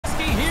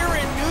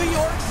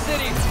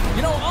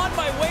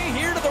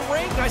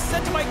I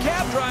said to my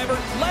cab driver,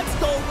 let's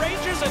go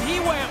Rangers, and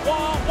he went,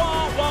 wah,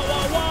 wah, wah,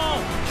 wah,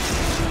 wah.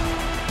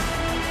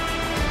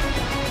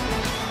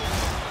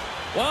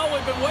 Well,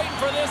 we've been waiting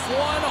for this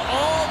one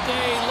all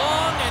day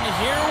long, and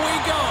here we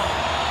go.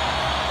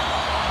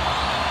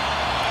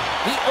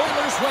 The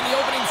Oilers win the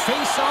opening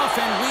face-off,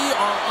 and we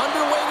are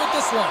underway with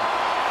this one.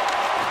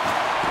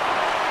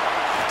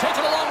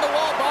 Taken along the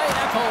wall by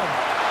Ekholm.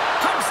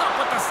 Comes up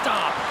with the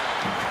stop.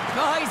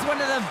 Oh, he's one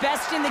of the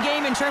best in the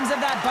game in terms of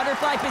that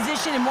butterfly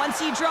position, and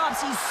once he drops,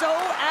 he's so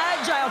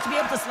agile to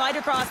be able to slide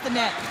across the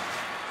net.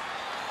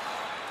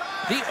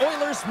 The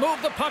Oilers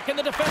move the puck in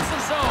the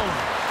defensive zone.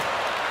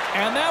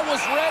 And that was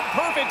read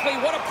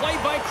perfectly. What a play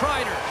by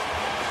Kreider.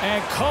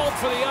 And called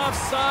for the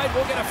offside.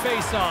 We'll get a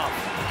face-off.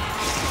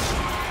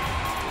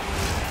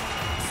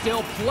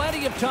 Still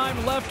plenty of time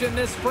left in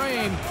this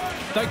frame.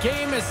 The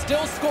game is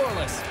still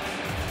scoreless.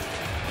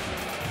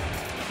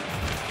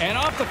 And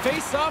off the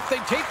face-off, they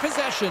take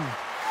possession.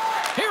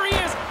 Here he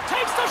is.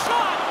 Takes the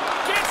shot.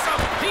 Gets a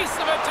piece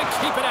of it to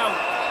keep it out.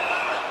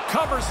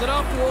 Covers it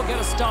up. We'll get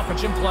a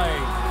stoppage in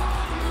play.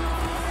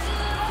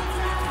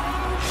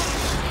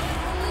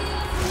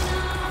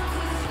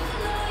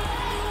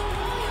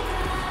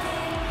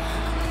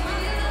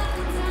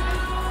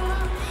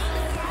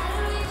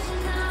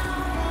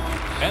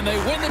 And they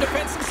win the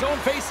defensive zone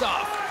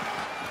face-off.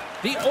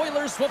 The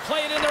Oilers will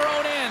play it in their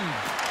own end.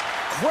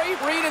 Great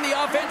read in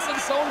the offensive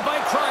zone by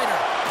Kreider.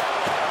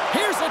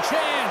 Here's a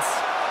chance.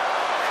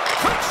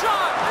 Quick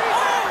shot.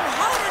 Oh,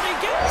 how did he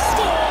get?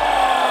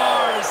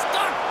 Scores!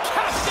 The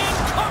captain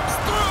comes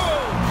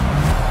through.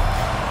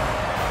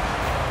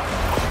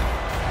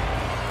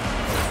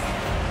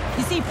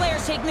 You see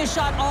players taking this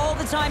shot all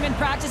the time in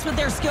practice with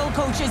their skill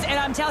coaches, and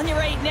I'm telling you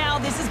right now,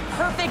 this is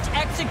perfect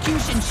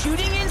execution.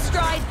 Shooting in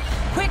stride,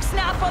 quick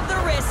snap of the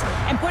wrist,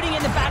 and putting it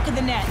in the back of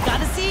the net. Got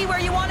to see where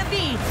you want to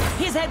be.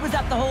 His head was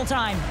up the whole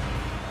time.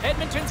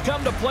 Edmonton's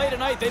come to play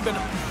tonight. They've been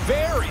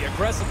very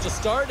aggressive to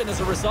start, and as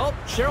a result,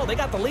 Cheryl, they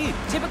got the lead.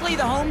 Typically,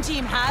 the home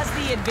team has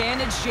the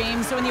advantage,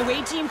 James. So when the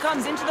away team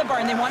comes into the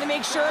barn, they want to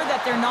make sure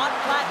that they're not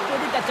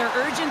flat-footed, that they're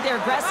urgent, they're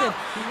aggressive.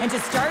 And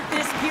to start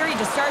this period,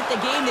 to start the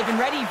game, they've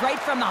been ready right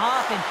from the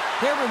hop, and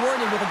they're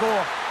rewarded with a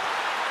goal.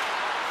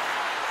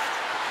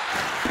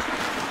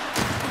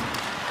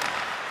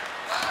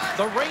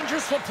 The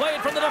Rangers will play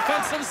it from the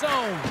defensive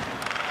zone.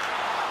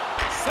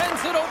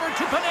 Sends it over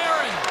to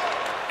Panarin.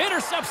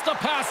 Intercepts the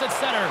pass at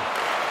center.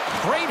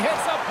 Great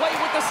heads-up play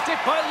with the stick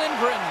by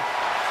Lindgren.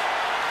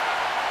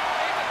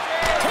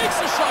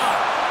 Takes a shot.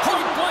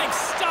 Point-blank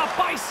stop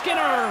by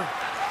Skinner.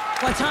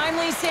 A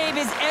timely save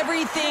is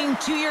everything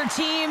to your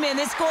team, and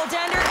this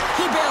goaltender,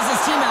 he bails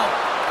his team out.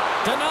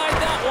 Denied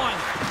that one.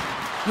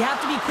 You have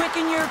to be quick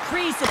in your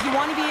crease if you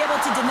want to be able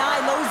to deny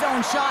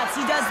low-zone shots.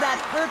 He does that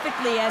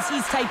perfectly as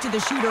he's tight to the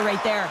shooter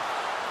right there.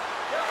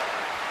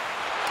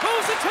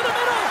 Moves it to the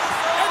middle,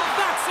 and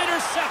that's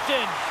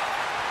intercepted.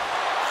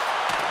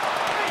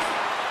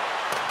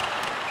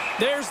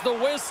 There's the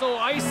whistle,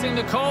 icing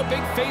the call.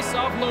 Big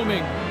face-off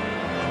looming.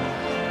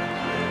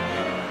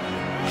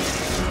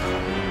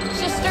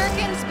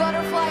 Shesterkin's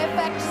butterfly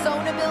effect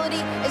zone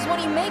ability is when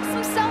he makes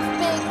himself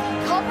big,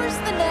 covers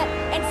the net,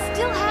 and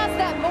still has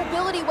that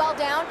mobility well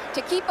down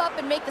to keep up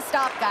and make the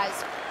stop, guys.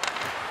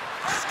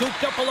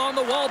 Scooped up along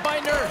the wall by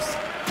Nurse.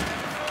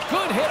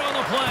 Good hit on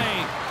the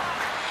play.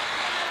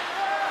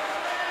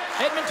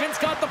 Edmonton's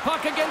got the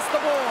puck against the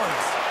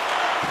boards.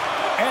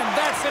 And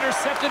that's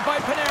intercepted by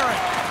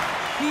Panarin.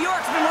 New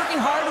York's been working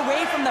hard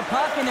away from the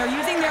puck, and they're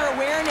using their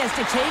awareness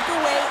to take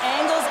away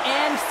angles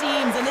and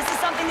seams. And this is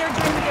something they're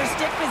doing with their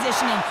stick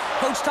positioning.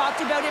 Coach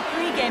talked about it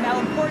pregame, how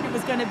important it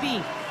was going to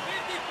be.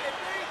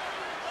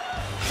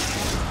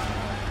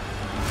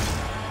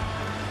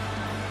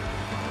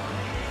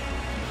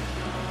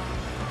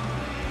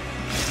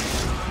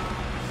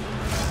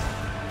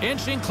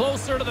 Inching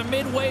closer to the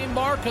midway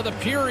mark of the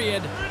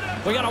period.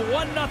 We got a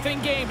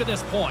 1-0 game to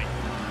this point.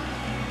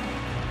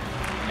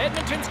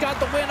 Edmonton's got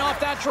the win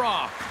off that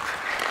draw.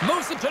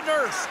 Moves it to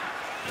Nurse.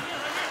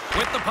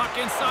 With the puck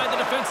inside the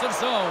defensive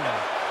zone.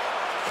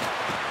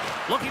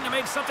 Looking to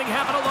make something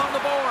happen along the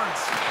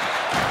boards.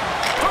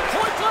 From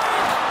point blank.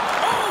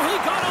 Oh, he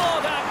got all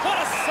of that. What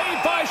a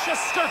save by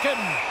Shesterkin.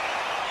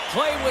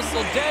 Play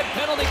whistle dead.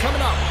 Penalty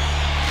coming up.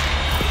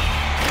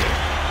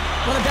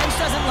 Well, the bench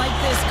doesn't like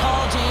this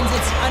call, James.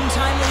 It's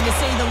untimely to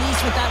say the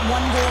least with that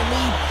one-goal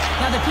lead.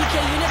 Now, the PK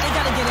unit, they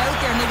got to get out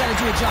there and they got to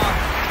do a job.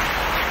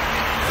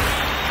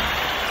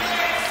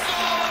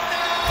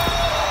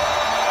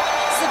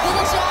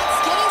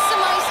 Getting some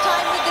ice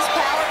time with this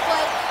power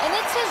play, and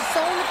it's his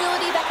zone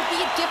ability that could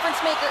be a difference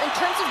maker in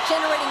terms of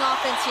generating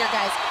offense here,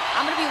 guys.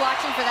 I'm going to be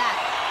watching for that.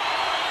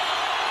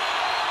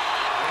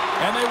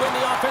 And they win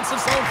the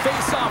offensive zone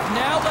face-off.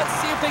 Now let's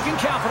see if they can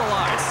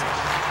capitalize.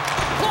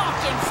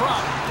 Blocked in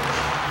front.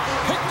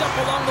 Picked up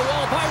along the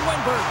wall by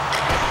Wenberg.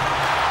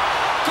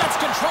 Gets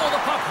control of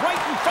the puck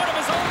right in front of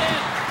his own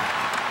end.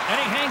 And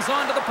he hangs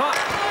on to the puck.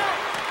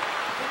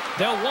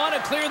 They'll want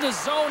to clear the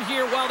zone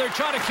here while they're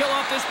trying to kill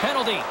off this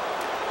penalty.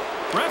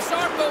 Ref's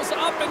arm goes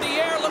up in the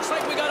air. Looks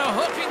like we got a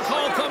hooking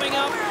call coming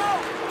up.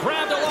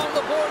 Grabbed along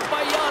the boards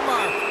by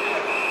Janmark.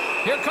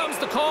 Here comes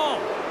the call.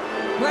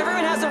 Well,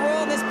 everyone has a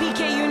role in this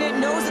PK unit,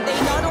 knows that they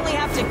not only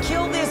have to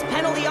kill this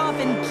penalty off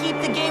and keep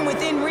the game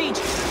within reach,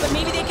 but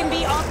maybe they can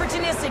be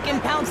opportunistic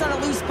and pounce on a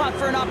loose puck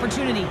for an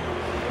opportunity.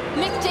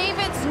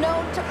 McDavid's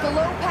known to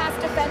blow past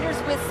defenders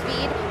with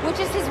speed, which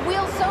is his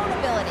wheel zone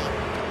ability.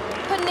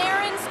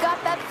 Panarin's got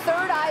that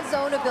third eye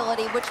zone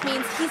ability, which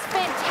means he's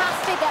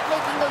fantastic at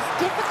making those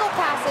difficult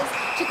passes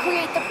to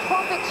create the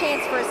perfect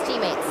chance for his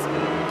teammates.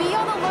 Be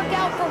on the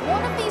lookout for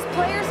one of these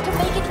players to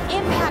make an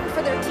impact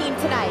for their team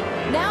tonight.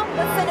 Now,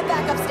 let's send it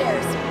back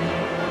upstairs.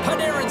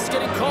 Panarin's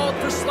getting called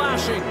for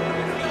slashing.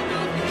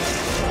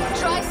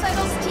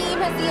 Draisaitl's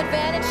team has the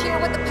advantage here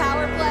with the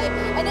power play,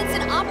 and it's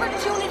an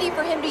opportunity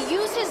for him to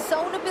use his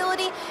zone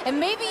ability and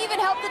maybe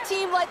even help the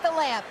team light the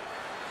lamp.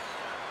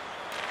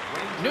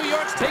 New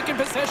York's taking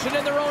possession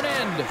in their own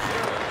end.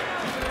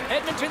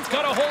 Edmonton's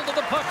got a hold of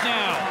the puck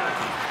now.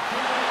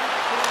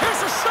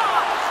 Here's a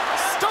shot!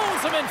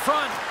 Stones him in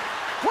front.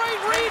 Great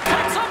read,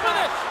 comes up with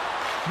it.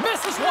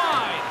 Misses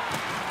wide.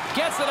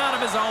 Gets it out of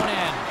his own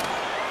end.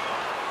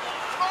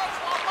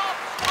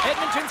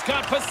 Edmonton's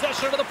got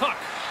possession of the puck.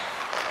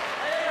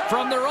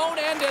 From their own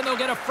end, and they'll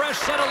get a fresh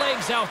set of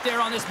legs out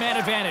there on this man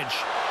advantage.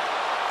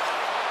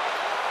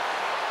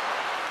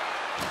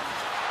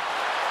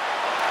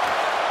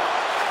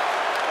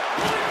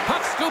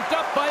 Puck scooped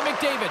up by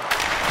McDavid.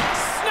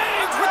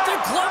 Snagged with the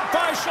glove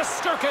by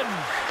Shesterkin.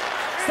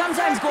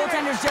 Sometimes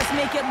goaltenders just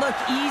make it look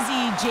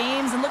easy,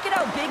 James. And look at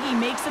how big he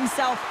makes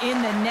himself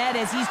in the net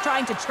as he's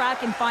trying to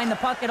track and find the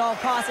puck at all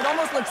costs. It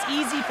almost looks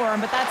easy for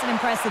him, but that's an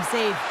impressive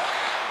save.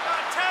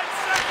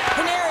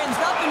 Panarin's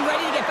up and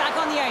ready to get back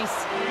on the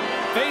ice.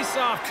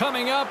 Face-off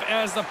coming up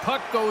as the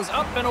puck goes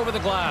up and over the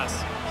glass.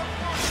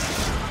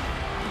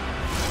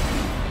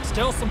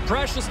 Still some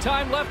precious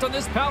time left on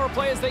this power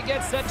play as they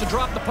get set to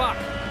drop the puck.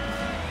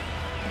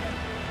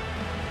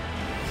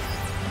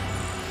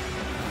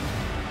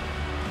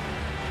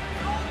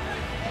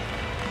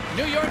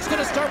 New York's going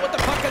to start with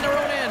the puck in their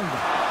own end.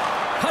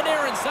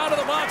 Panarin's out of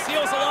the box. He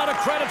owes a lot of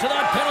credit to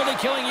that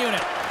penalty-killing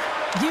unit.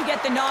 You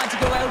get the nod to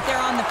go out there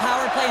on the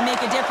power play and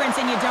make a difference,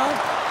 and you don't.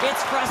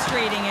 It's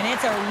frustrating, and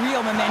it's a real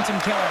momentum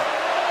killer.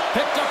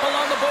 Picked up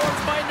along the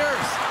boards by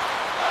Nurse.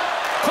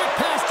 Quick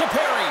pass to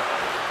Perry.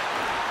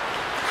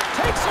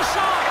 Takes a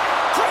shot.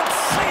 Great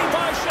save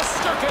by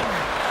Shesterkin.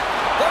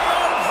 They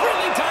are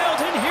really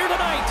dialed in here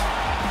tonight.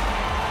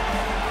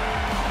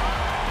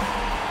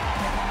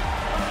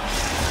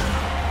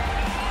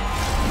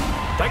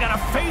 They got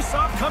a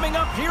face-off coming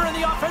up here in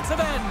the offensive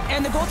end.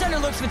 And the goaltender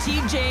looks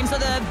fatigued, James, so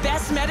the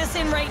best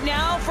medicine right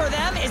now for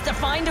them is to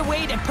find a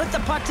way to put the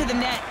puck to the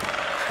net.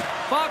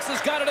 Fox has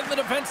got it in the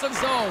defensive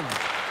zone.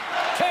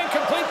 Can't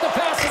complete the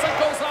pass as it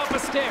goes off a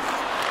stick.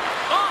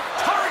 Off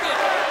target.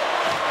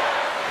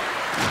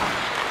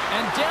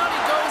 And down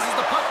he goes as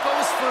the puck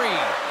goes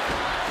free.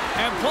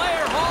 And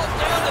player hauled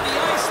down to the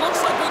ice. Looks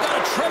like we got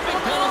a tripping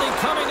penalty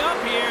coming up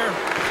here.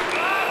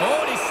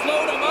 Oh, and he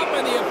slowed him up,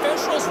 and the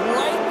official's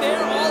right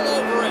there all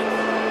over it.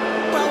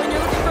 Well, when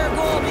you're looking for a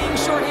goal, being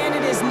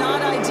shorthanded is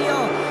not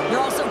ideal. You're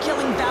also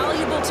killing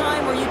valuable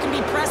time where you can be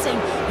pressing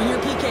when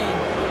you're PKing.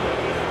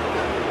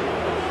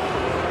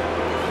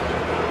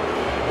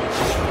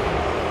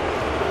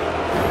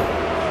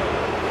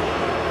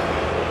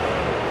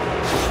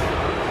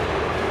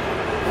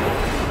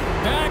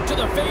 Back to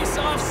the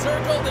face-off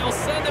circle. They'll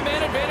send the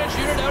man advantage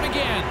unit out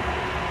again.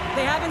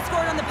 They haven't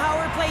scored on the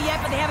power play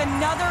yet, but they have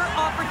another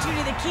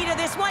opportunity. The key to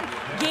this one,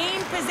 gain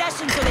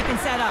possession so they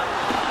can set up.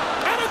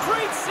 And a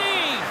great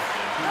save!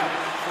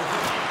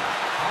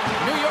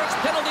 New York's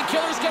penalty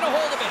killers get a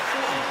hold of it.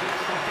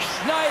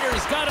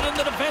 Schneider's got it in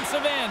the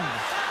defensive end.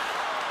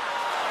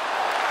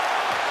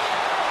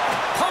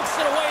 Pumps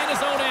it away in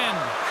his own end.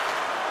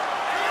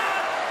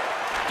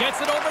 Gets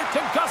it over to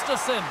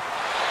Gustafsson.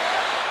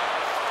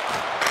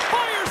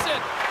 Fires it!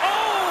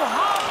 Oh,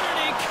 how did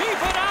he keep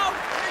it out?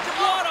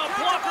 What a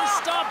blocker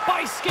stop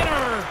by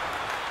Skinner.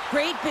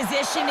 Great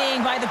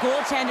positioning by the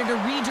goaltender to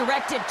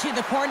redirect it to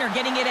the corner,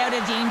 getting it out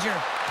of danger.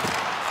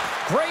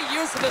 Great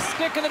use of the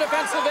stick in the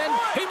defensive end.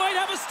 He might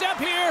have a step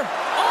here.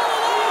 All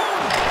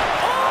alone.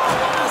 Oh,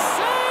 what a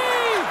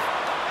save!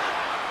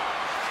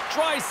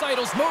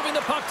 Draisaitl's moving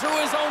the puck through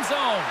his own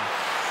zone.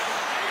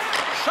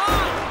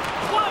 Shot!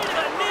 Wide of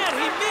the net.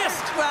 He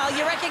missed. Well,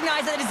 you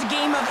recognize that it's a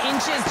game of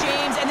inches,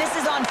 James, and this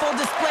is on full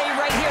display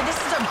right here. This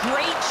is a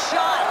great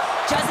shot.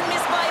 Doesn't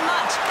miss by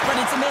much, but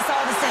it's a miss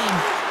all the same.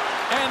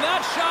 And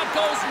that shot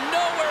goes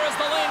nowhere as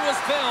the lane was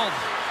filled.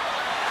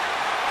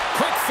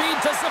 Quick feed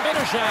to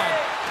Zibanejad.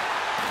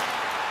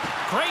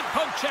 Great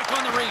poke check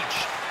on the reach.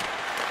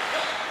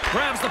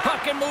 Grabs the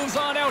puck and moves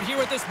on out here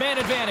with this man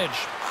advantage.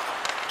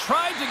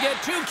 Tried to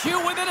get too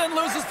cute with it and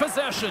loses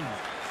possession.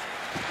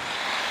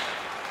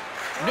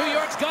 New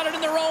York's got it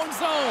in their own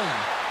zone.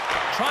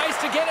 Tries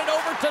to get it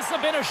over to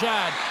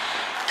Zibanejad.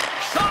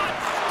 Shot!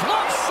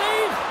 Glove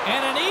save!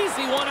 And an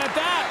easy one at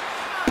that.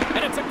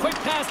 And it's a quick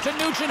pass to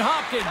Nugent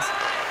Hopkins.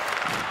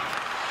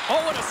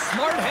 Oh, and a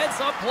smart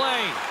heads-up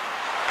play.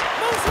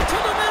 Moves it to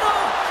the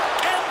middle,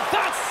 and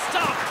that's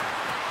stopped.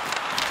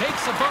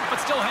 Takes a bump, but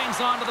still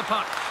hangs on to the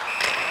puck.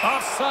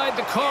 Offside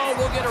the call,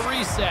 will get a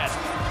reset.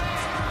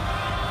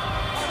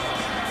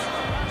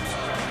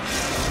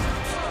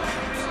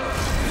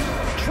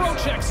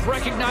 Trocheck's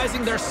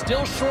recognizing they're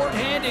still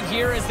short-handed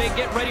here as they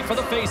get ready for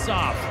the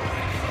face-off.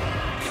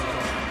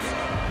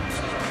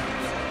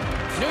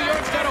 New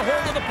York's got a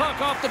hold of the puck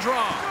off the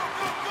draw.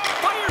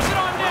 Fires it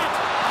on net.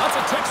 That's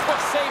a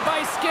textbook save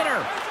by Skinner.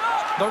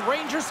 The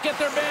Rangers get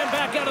their man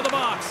back out of the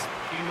box.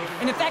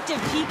 An effective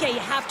PK, you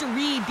have to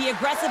read, be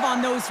aggressive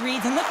on those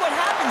reads, and look what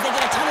happens. They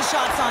get a ton of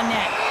shots on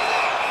net.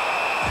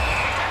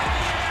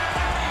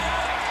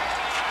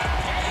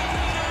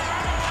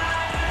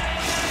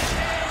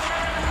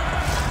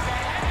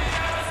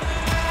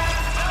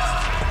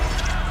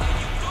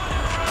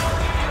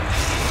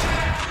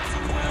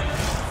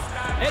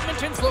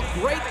 Edmonton's looked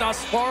great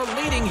thus far,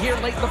 leading here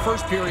late in the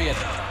first period.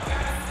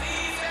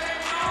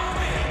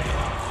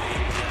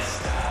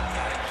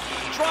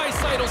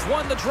 Draisaitl's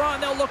won the draw,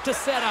 and they'll look to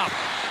set up.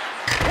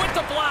 With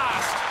the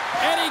blast,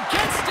 and he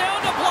gets down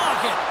to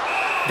block it.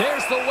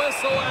 There's the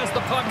whistle as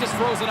the puck is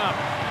frozen up.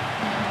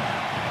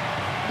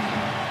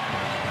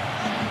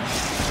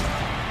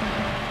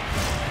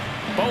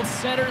 Both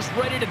centers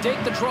ready to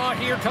take the draw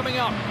here coming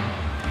up.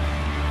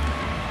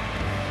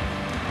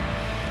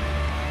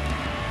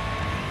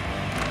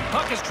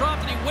 Puck is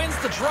dropped, and he wins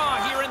the draw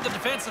here in the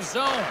defensive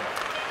zone.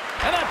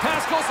 And that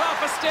pass goes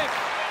off a stick.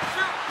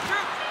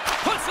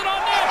 Puts it on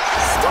net.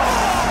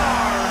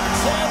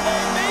 Scores! And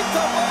they make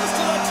the most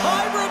of the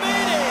time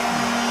remaining.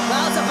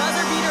 Well, it's a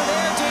buzzer beater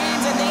there,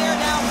 James, and they are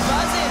now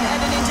buzzing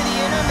heading into the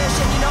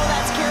intermission. You know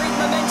that's carried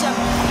momentum.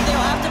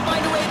 They'll have to find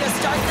a way to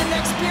start the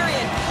next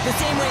period the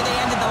same way they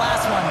ended the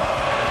last one.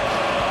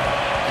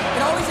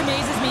 It always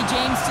amazes me,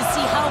 James, to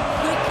see how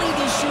quickly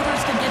these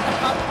shooters can get the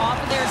puck off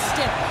of their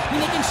stick. I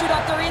mean, they can shoot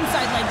off their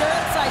inside leg, their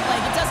outside leg.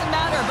 It doesn't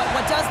matter, but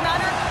what does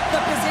matter? The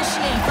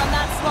positioning from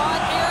that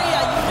slot area.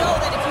 You know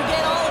that if you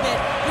get all of it,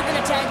 you're going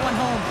to tag one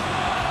home.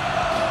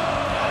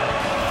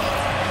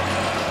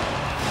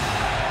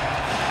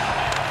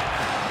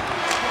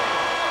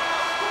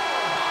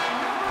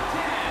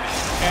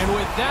 And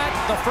with that,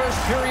 the first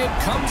period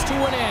comes to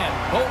an end.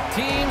 Both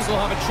teams will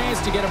have a chance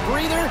to get a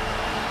breather,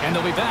 and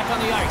they'll be back on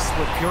the ice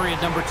with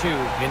period number 2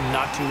 in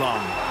not too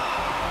long.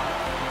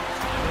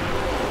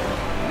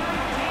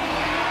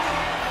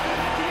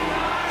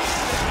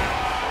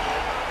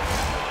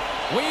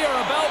 We are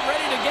about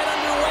ready to get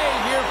underway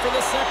here for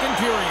the second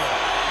period.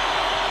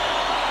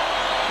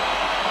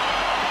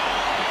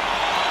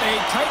 A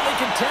tightly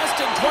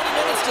contested 20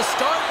 minutes to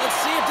start. Let's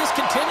see if this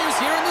continues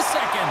here in the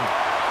second.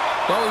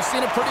 Well, we've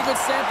seen a pretty good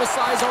sample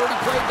size already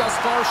played thus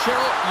far.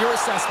 Cheryl, your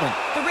assessment.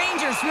 The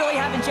Rangers really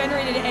haven't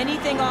generated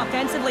anything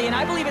offensively, and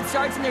I believe it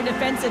starts in their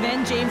defensive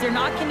end, James. They're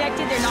not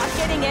connected. They're not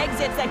getting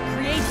exits that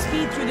create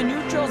speed through the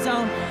neutral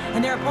zone,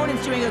 and their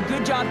opponent's doing a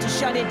good job to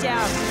shut it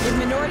down. The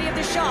minority of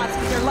the shots,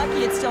 if they're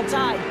lucky, it's still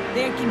tied.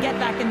 They can get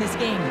back in this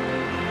game.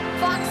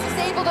 Fox is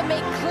able to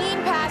make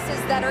clean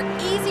passes that are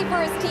easy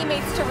for his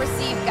teammates to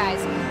receive, guys.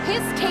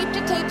 His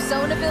tape-to-tape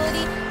zone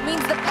ability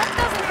means the puck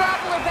doesn't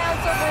bobble or bounce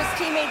over his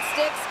teammates'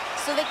 sticks,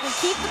 so they can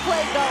keep the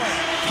play going.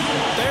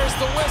 There's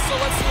the whistle.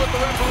 Let's see what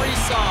the referee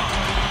saw.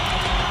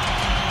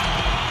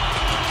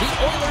 The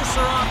Oilers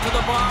are off to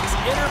the box.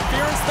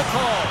 Interference the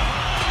call.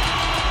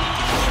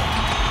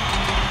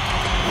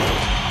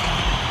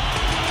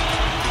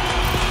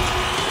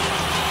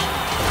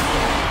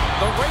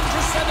 The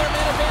Rangers send their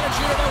man advantage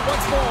unit out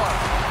once more.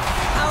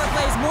 Power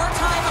plays, more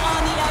time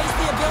on the ice,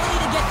 the ability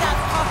to get that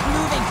puck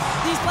moving.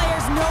 These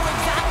players know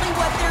exactly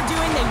what they're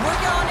doing. They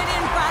work on it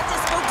in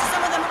practice. Spoke to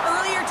some of them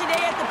earlier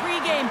today at the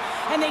pregame,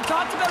 and they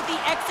talked about the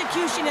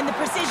execution and the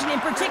precision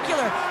in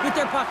particular with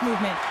their puck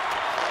movement.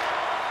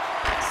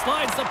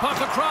 Slides the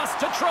puck across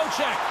to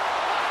Trocheck.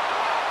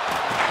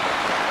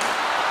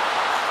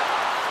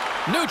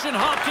 Nugent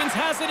Hopkins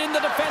has it in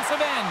the defensive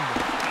end.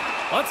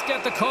 Let's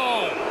get the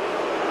call.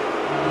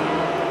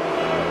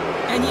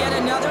 And yet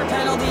another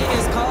penalty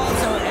is called,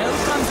 so out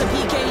comes the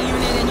PK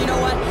unit, and you know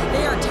what?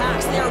 They are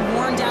taxed, they are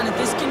worn down. If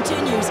this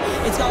continues,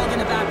 it's all going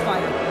to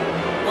backfire.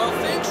 Well,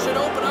 things should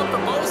open up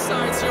for both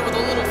sides here with a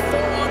little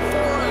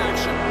 4-on-4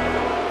 action.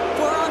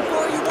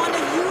 4-on-4, you want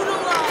to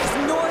utilize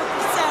north,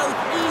 south,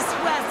 east,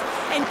 west,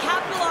 and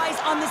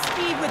capitalize on the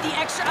speed with the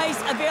extra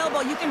ice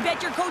available. You can bet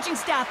your coaching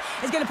staff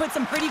is going to put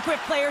some pretty quick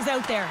players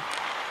out there.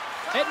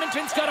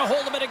 Edmonton's got a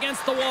hold of it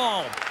against the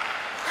wall.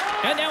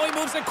 And now he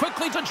moves it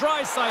quickly to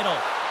Draisaitl.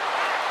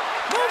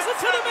 Moves it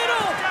to the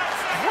middle.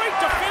 Great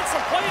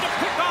defensive play to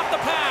pick off the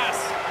pass.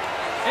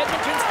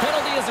 Edmonton's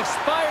penalty has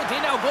expired.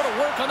 They now go to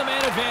work on the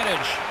man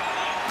advantage.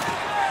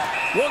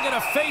 We'll get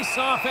a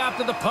face-off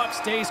after the puck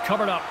stays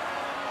covered up.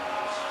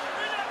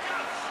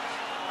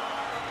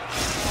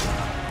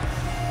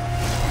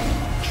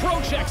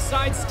 Trocheck's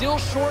side still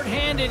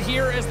short-handed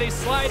here as they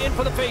slide in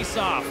for the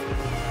face-off.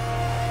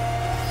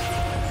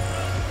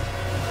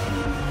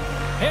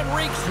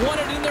 Henrique's won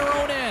it in their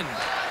own end.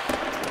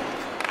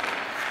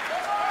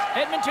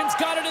 Edmonton's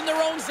got it in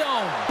their own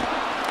zone.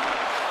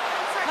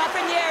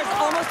 Lafreniere's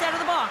almost out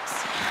of the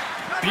box.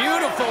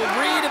 Beautiful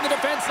read in the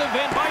defensive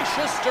end by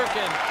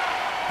Shesterkin.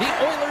 The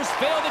Oilers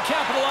fail to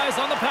capitalize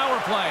on the power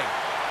play.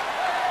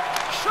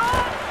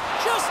 Shot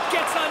just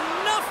gets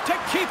enough to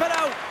keep it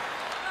out.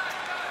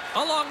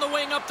 Along the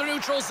wing up the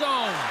neutral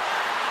zone.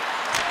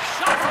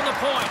 Shot from the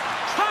point.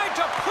 Tried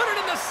to put it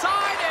in the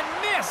side and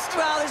missed.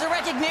 Well, there's a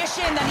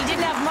recognition that he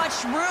didn't have much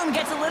room.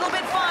 Gets a little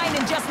bit fine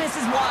and just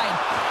misses wide.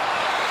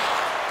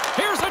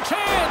 Here's a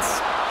chance.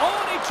 Oh,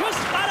 and he just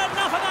got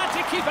enough of that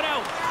to keep it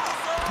out.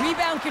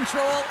 Rebound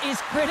control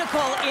is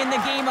critical in the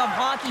game of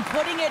hockey.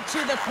 Putting it to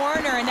the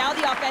corner, and now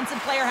the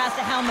offensive player has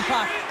to hound the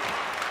puck.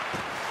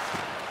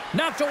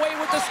 Knocked away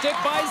with the stick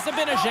by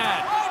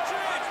Zibanejad.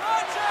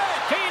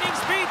 Gaining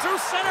speed through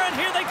center, and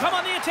here they come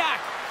on the attack.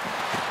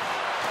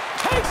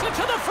 Takes it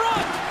to the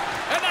front,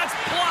 and that's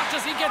blocked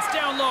as he gets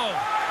down low.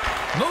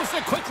 Moves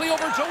it quickly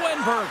over to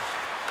Wenberg.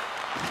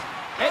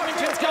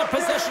 Edmonton's got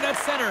possession at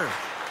center.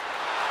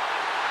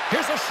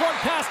 Here's a short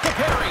pass to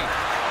Perry.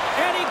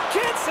 And he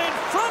gets in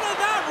front of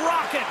that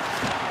rocket.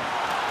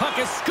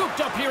 Puck is scooped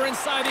up here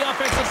inside the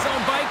offensive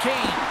zone by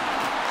Kane.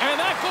 And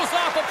that goes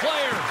off a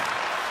player.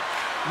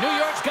 New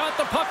York's got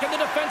the puck in the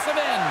defensive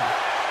end.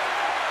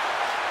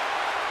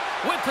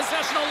 With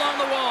possession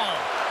along the wall.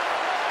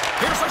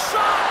 Here's a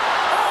shot.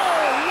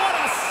 Oh, what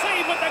a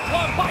save with the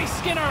glove by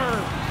Skinner.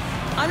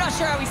 I'm not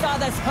sure how we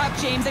saw this puck,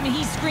 James. I mean,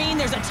 he screened,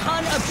 there's a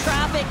ton of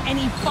traffic, and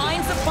he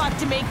finds the puck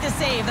to make the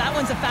save. That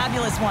one's a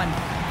fabulous one.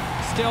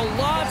 Still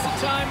lots of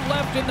time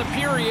left in the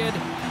period.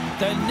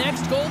 The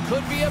next goal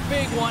could be a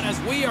big one as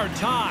we are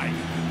tied.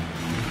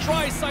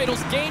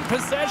 Draisaitl's gained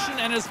possession,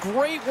 and his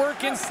great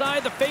work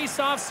inside the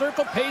face-off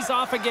circle pays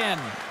off again.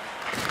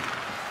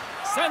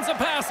 Sends a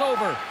pass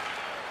over.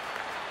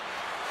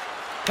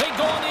 They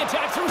go on the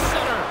attack through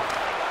center.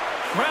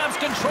 Grabs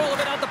control of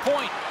it at the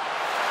point.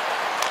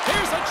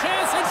 Here's a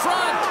chance in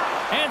front.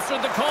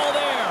 Answered the call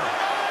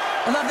there.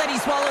 I love that he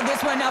swallowed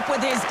this one up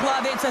with his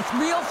glove. It's a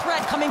real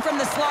threat coming from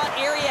the slot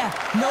area.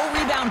 No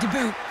rebound to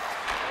boot.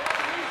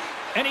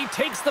 And he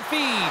takes the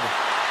feed.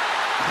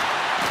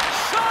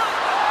 Shot!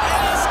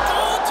 And his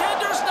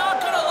goaltender's not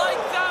going to like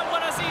that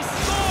one as he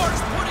scores,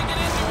 putting it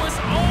into his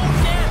own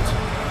net.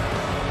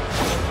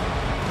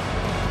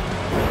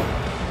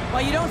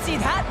 Well, you don't see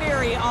that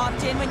very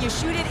often. When you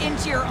shoot it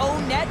into your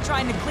own net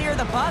trying to clear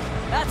the puck,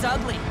 that's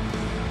ugly.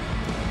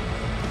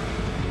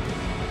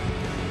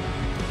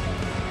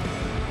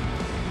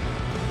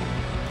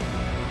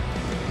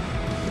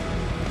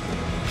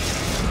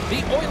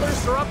 The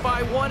Oilers are up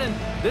by one, and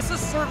this is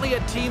certainly a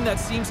team that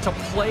seems to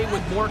play with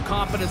more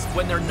confidence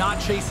when they're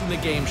not chasing the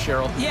game,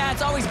 Cheryl. Yeah,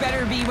 it's always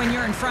better to be when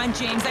you're in front,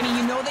 James. I mean,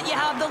 you know that you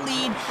have the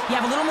lead. You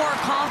have a little more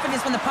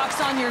confidence when the puck's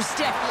on your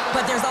stick,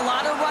 but there's a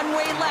lot of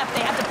runway left.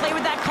 They have to play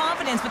with that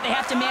confidence, but they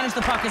have to manage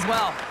the puck as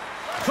well.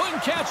 Couldn't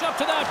catch up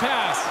to that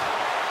pass.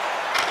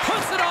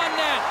 Puts it on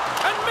net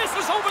and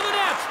misses over the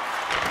net.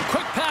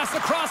 Quick pass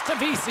across to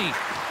Vesey.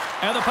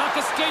 And the puck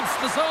escapes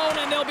the zone,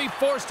 and they'll be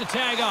forced to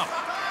tag up.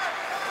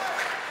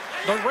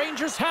 The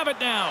Rangers have it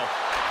now.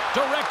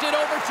 Directed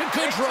over to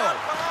Goodrow.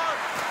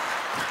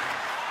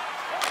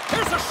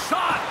 Here's a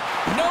shot.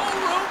 No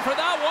room for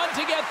that one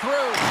to get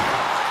through.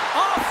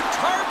 Off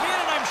target,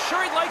 and I'm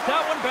sure he'd like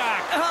that one back.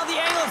 Well, the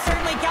angle is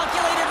certainly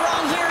calculated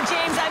wrong here,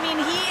 James. I mean,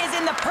 he is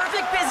in the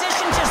perfect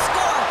position to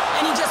score,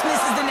 and he just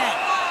misses the net.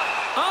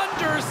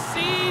 Under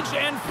siege,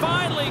 and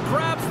finally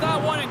grabs that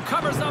one and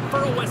covers up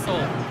for a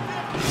whistle.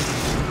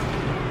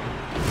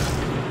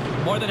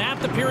 More than half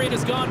the period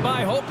has gone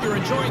by. Hope you're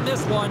enjoying this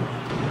one.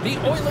 The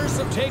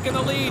Oilers have taken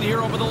the lead here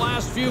over the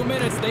last few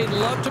minutes. They'd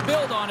love to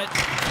build on it.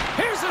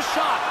 Here's a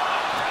shot.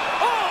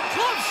 Oh,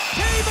 glove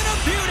shave and a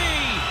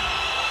beauty.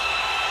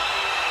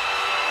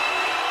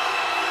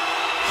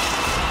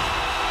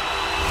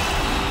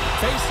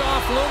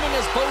 Face-off looming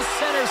as both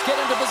centers get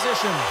into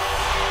position.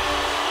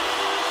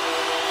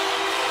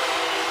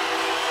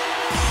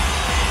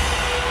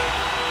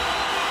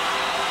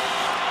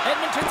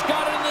 Edmonton's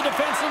got it in the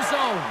defensive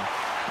zone.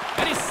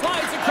 And he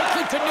slides it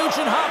quickly to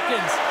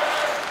Nugent-Hopkins.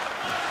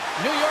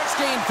 New York's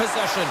gained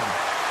possession.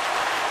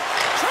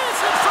 Chance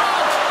in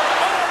front.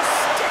 Oh,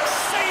 stick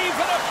save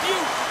and a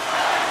beaut.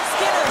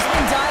 Skinner's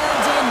been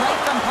dialed in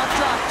right from puck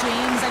drop,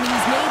 James. I mean,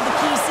 he's made the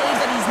key saves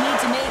that he's need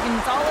to make, and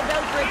it's all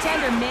about for a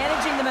tender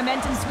managing the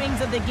momentum swings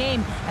of the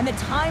game, and the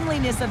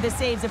timeliness of the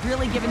saves have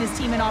really given his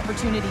team an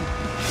opportunity.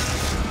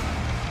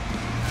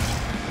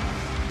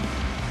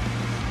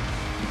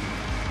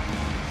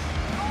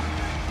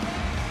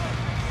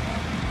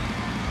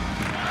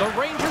 The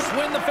Rangers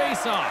win the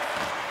faceoff.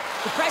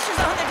 The pressure's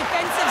on the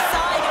defensive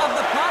side of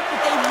the puck, but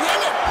they win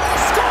it.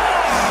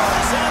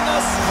 Scores! And the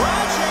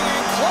scratching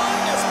and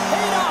clawing has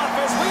paid off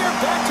as we are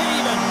back to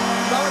even.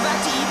 Well, we're back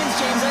to evens,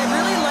 James. I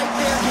really like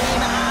their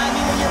game. I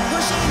mean, when you're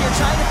pushing and you're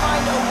trying to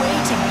find a way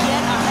to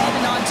get ahead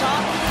and on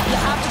top, you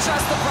have to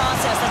trust the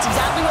process. That's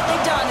exactly what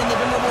they've done, and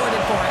they've been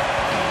rewarded for it.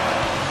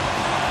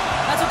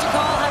 That's what you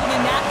call having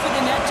a knack for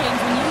the net, James.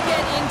 When you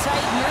get in tight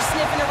and you're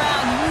sniffing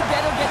around, you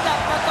better get that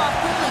puck off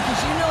quickly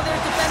because you know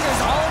there's defenders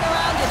all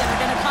around you that are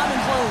going to come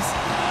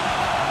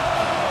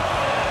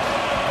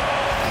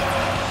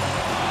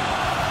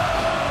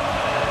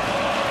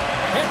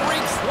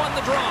won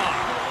the draw.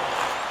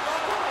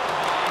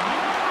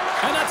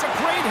 And that's a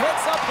great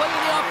hits-up play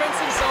in the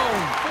offensive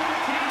zone.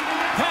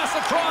 Pass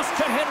across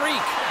to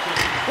Henrique.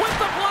 With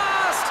the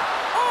blast!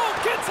 Oh,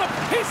 gets a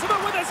piece of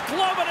it with his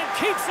glove and it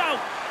keeps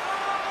out.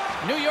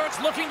 New York's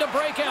looking to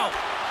break out.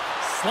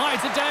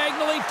 Slides it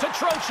diagonally to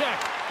Trocheck.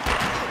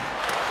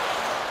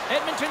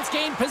 Edmonton's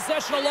gained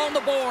possession along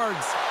the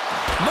boards.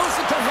 Moves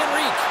it to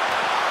Henrique.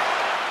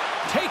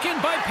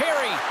 Taken by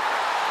Perry.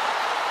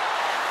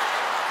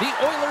 The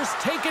Oilers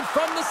take it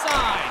from the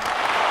side.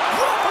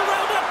 Wrap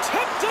around a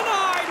tip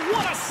denied.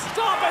 What a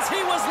stop as he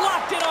was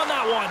locked in on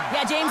that one.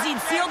 Yeah, James, he'd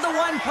sealed the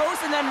one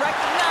post and then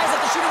recognized that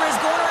the shooter is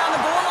going around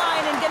the goal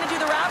line and going to do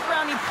the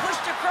wraparound. He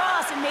pushed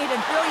across and made a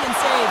brilliant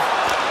save.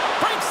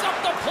 Breaks up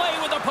the play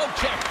with a poke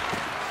check.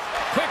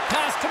 Quick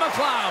pass to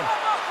McLeod.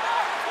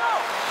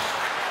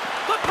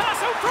 The pass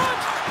out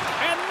front.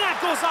 And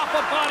that goes off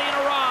a body and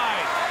a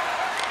ride.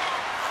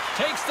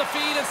 Takes the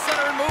feed at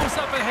center and moves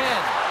up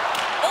ahead.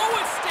 Oh,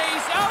 it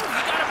stays out.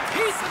 He got a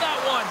piece of that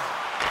one.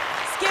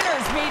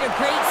 Skinner's made a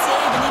great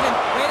save, and even,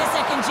 wait a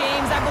second,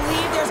 James, I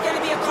believe there's going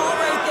to be a call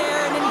right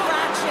there, an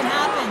infraction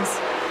happens.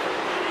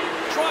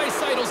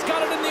 Draisaitl's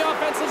got it in the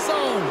offensive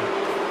zone.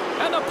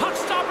 And the puck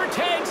stopper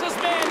tags his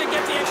man to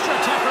get the extra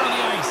attacker on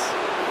the ice.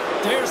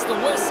 There's the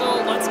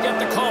whistle. Let's get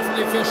the call from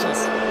the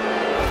officials.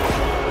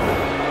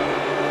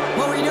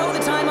 Well, we know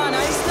the time on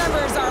ice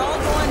numbers are all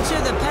going to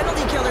the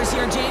penalty killers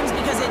here, James,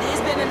 because it has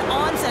been an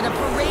onset, a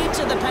parade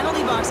to the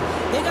penalty box.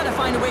 They've got to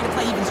find a way to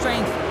play even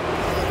strength.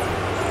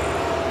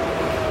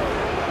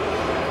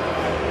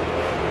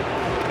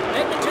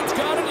 Edmonton's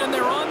got it, and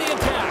they're on the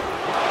attack.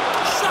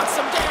 Shuts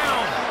him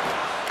down.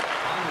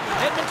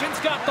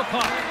 Edmonton's got the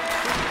puck.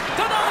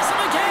 Denies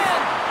him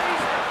again.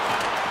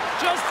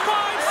 Just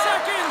 5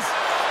 seconds.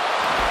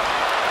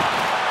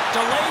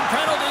 Delayed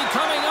penalty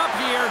coming up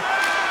here.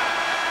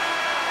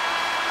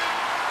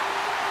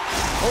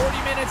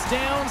 40 minutes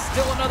down,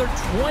 still another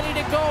 20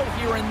 to go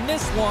here in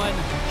this one.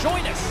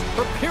 Join us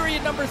for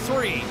period number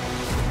 3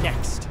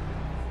 next.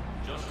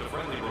 Just a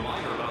friendly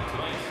reminder about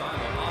tonight's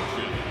silent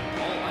auction.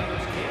 All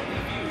items can be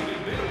viewed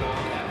and bid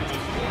upon at the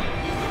display.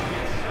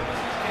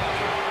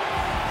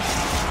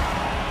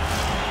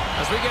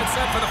 As we get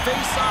set for the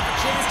face-off, a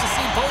chance to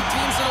see both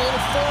teams in a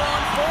little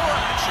 4-on-4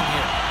 action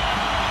here.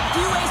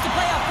 Few ways to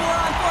play a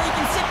 4-on-4. You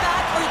can sit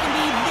back or you can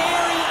be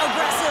very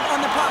aggressive on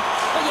the puck.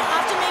 But you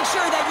have to make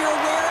sure that you're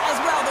aware as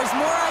well. There's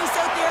more ice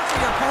out there for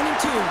your opponent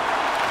too.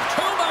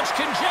 Too much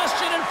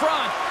congestion in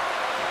front.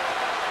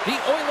 The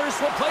Oilers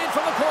will play it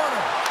from the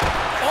corner.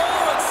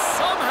 Oh, and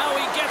somehow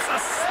he gets a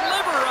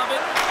sliver of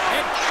it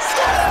and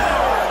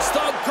scores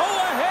the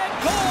go-ahead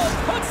goal.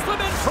 Puts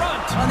them in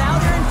front. Well, now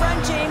they're in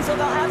front, James, so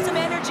they'll have some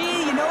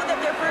energy. You know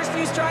that their first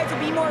few strides will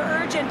be more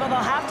urgent, but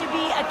they'll have to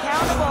be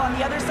accountable on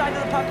the other side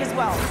of the puck as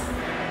well.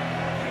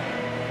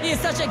 He is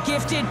such a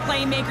gifted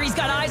playmaker. He's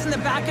got eyes in the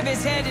back of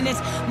his head, and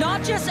it's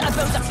not just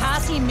about the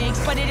pass he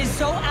makes, but it is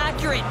so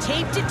accurate,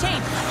 tape to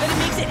tape, that it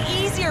makes it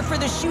easier for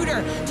the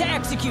shooter to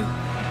execute.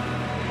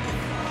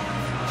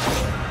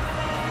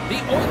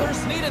 The Oilers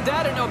needed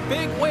that in a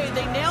big way.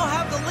 They now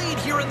have the lead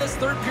here in this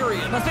third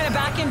period. It's been a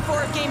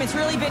back-and-forth game. It's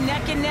really been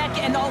neck and neck,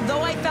 and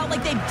although I felt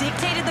like they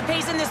dictated the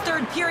pace in this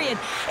third period,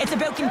 it's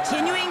about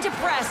continuing to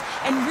press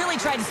and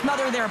really try to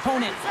smother their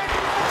opponent.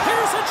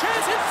 Here's a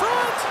chance in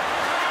front.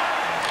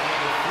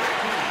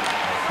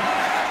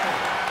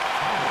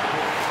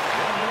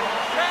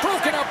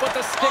 Broken up with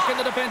the stick in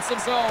the defensive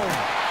zone.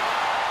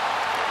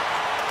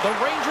 The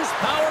Rangers'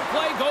 power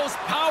play goes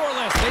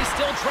powerless. They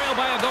still trail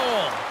by a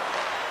goal.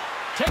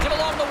 Taken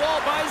along the wall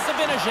by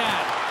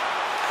Zibanejad.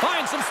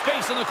 Finds some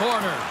space in the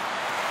corner.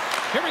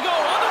 Here we go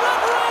on the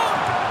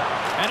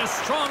wraparound. And a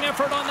strong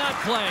effort on that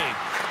play.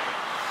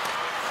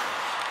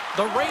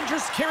 The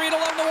Rangers carry it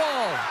along the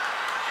wall.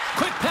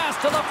 Quick pass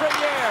to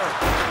Lafreniere.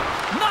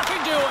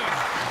 Nothing doing.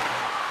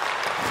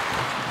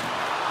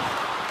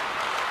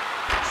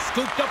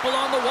 Scooped up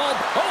along the wall.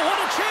 Oh,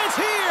 what a chance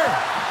here.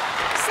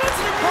 Sends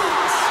it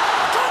across.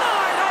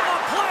 Denied on the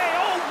play.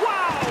 Oh,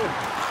 wow.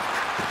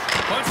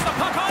 Puts the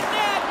puck on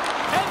net.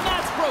 And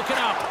that's broken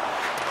up.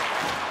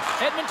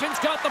 Edmonton's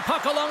got the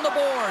puck along the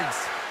boards.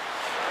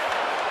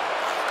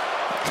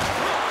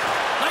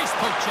 Nice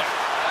poke check.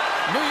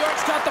 New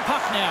York's got the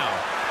puck now.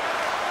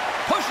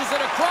 Pushes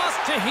it across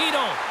to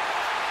Hedl.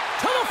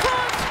 To the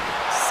front.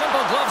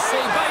 Simple glove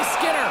save by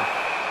Skinner.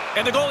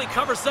 And the goalie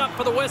covers up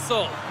for the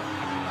whistle.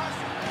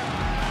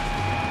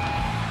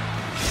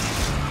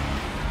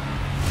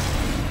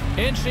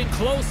 Inching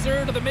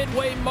closer to the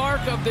midway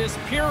mark of this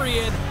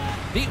period.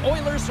 The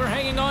Oilers are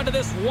hanging on to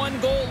this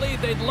 1-goal lead.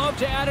 They'd love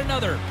to add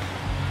another.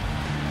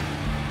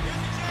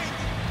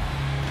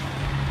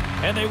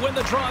 And they win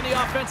the draw in the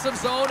offensive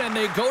zone, and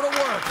they go to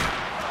work.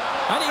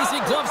 An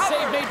easy glove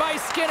save made by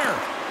Skinner.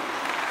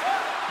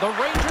 The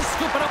Rangers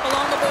scoop it up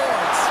along the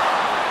boards.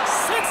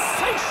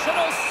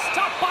 Sensational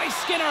stop by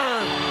Skinner.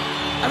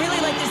 I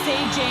really like this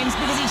save, James,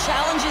 because he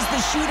challenges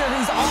the shooter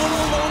who's all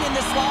alone in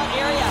the slot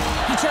area.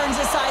 He turns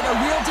aside a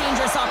real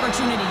dangerous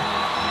opportunity.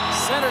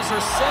 Centers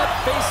are set,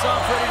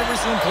 face-off ready to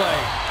resume play.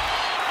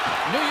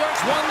 New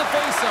York's won the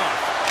faceoff.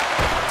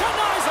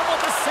 Denies him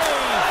with the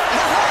save.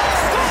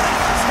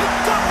 Scores! He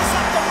doubles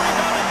up the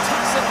rebound and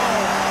takes it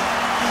home.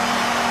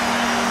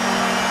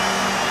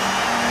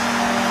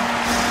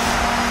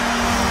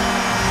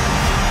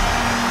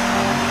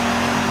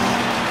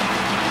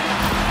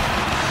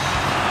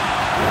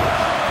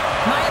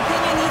 My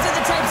opinion, these are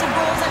the types of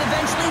goals that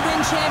eventually win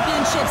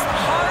championships.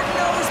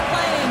 Hard-nosed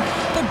playing,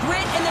 the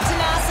grit and the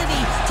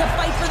tenacity to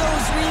fight for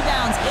those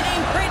rebounds. It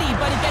ain't pretty,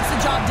 but it gets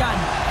the job done.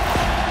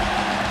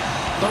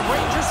 The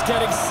Rangers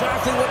get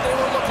exactly what they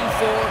were looking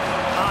for.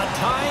 A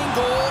tying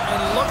goal,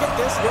 and look at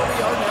this, where we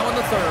are now in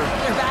the third.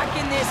 They're back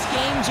in this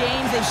game,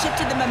 James. They've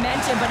shifted the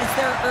momentum, but it's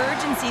their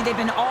urgency. They've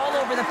been all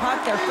over the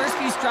puck. Their first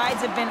few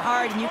strides have been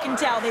hard, and you can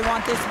tell they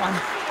want this one.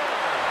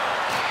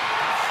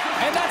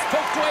 And that's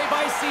poked away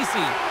by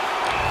Ceci.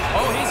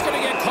 Oh, he's going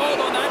to get called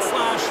on that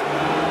slash.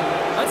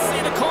 Let's see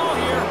the call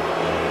here.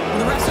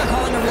 The refs are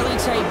calling a really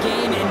tight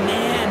game, and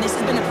man, this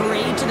has been a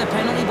parade to the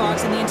penalty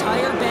box, and the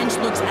entire bench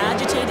looks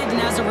agitated, and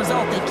as a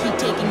result, they keep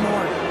taking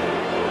more.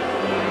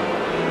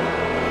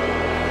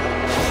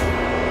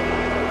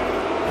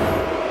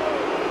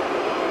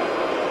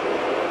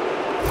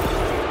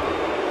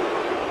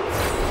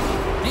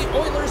 The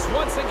Oilers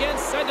once again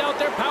send out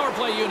their power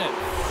play unit.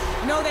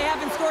 No, they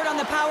haven't scored on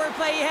the power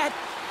play yet.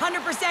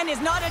 100%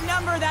 is not a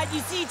number that you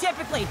see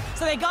typically.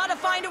 So they got to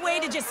find a way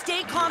to just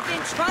stay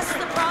confident, trust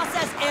the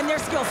process and their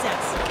skill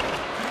sets.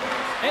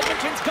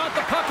 Edmonton's got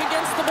the puck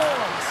against the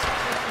boards.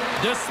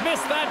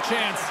 Dismiss that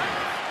chance.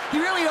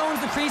 He really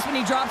owns the crease when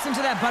he drops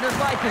into that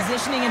butterfly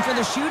positioning. And for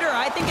the shooter,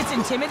 I think it's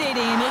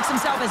intimidating. He makes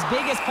himself as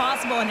big as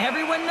possible, and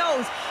everyone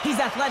knows he's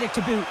athletic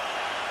to boot.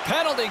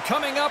 Penalty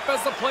coming up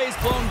as the play's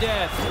blown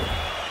dead.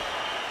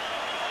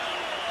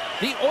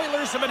 The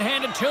Oilers have been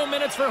handed 2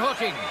 minutes for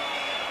hooking.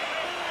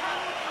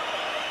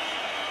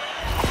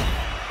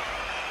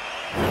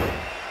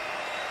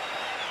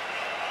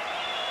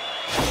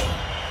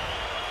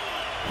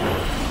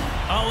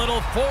 A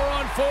little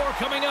 4-on-4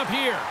 coming up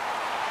here.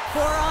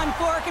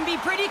 4-on-4 can be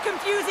pretty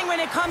confusing when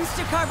it comes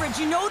to coverage.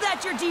 You know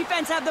that your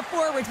defense have the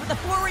forwards, but the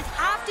forwards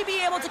have to be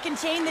able to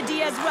contain the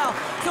D as well.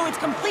 So it's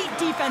complete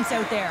defense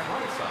out there.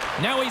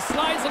 Now he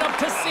slides it up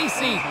to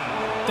Ceci.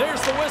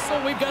 There's the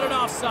whistle. We've got an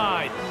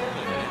offside.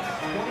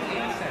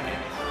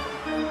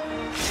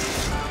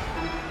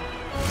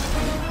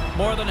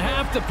 More than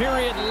half the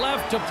period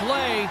left to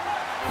play.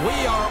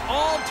 We are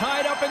all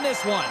tied up in this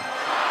one.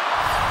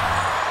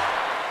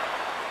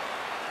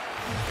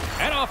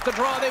 And off the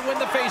draw, they win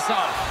the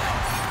faceoff.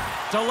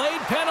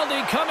 Delayed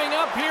penalty coming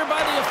up here by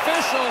the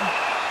official.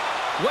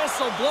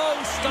 Whistle blown,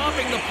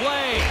 stopping the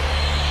play.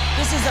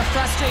 This is a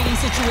frustrating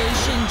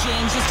situation,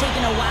 James. Just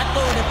taking a whack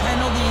load of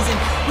penalties and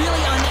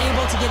really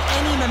unable to get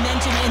any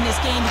momentum in this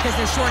game because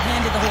they're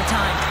shorthanded the whole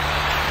time.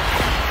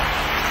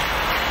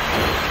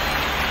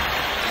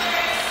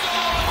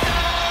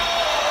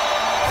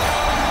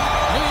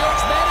 New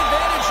York's man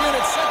advantage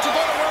unit set to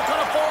go to work on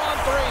a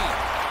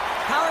 4-on-3.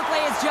 Power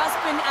play has just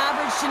been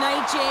average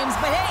tonight, James,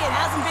 but hey, it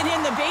hasn't been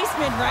in the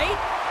basement, right?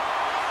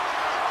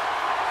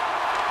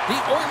 The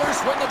Oilers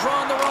win the draw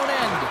on their own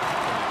end.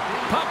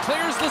 Puck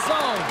clears the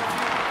zone.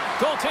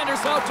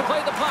 Goaltender's out to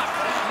play the puck.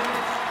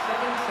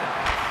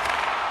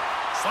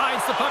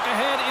 Slides the puck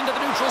ahead into the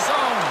neutral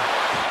zone.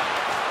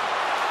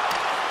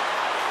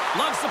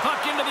 Lugs the puck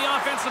into the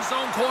offensive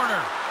zone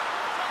corner.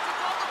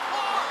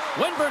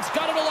 Winberg's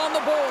got it along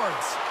the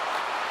boards.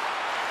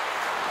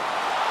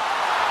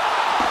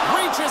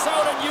 Reaches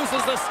out and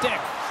uses the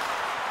stick.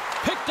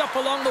 Picked up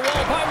along the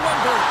wall by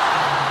Winberg.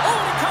 Oh,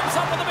 and he comes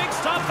up with a big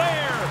stop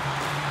there.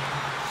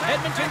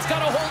 Edmonton's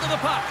got a hold of the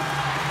puck.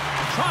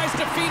 Tries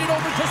to feed it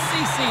over to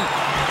Ceci.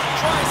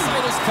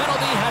 Draisaitl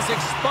penalty has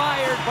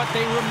expired, but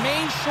they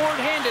remain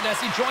shorthanded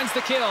as he joins the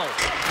kill.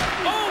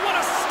 Oh, what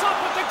a stop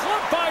with the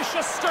glove by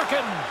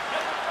Shesterkin.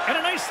 And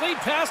a nice lead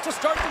pass to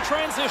start the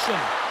transition.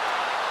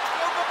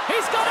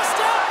 He's got a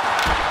step.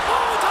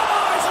 Oh,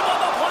 denies him on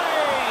the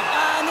play.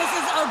 And this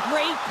is a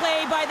great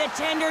play by the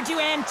tender to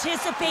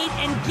anticipate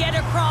and get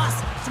across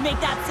to make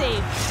that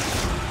save.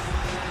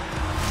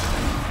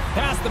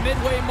 Past the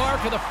midway mark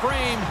of the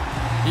frame,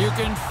 you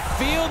can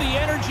feel the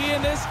energy in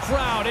this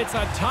crowd. It's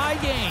a tie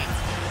game.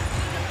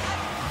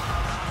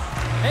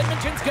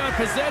 Edmonton's got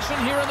possession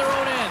here in their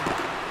own end.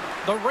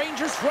 The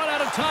Rangers run out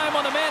of time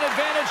on the man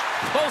advantage.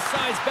 Both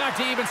sides back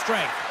to even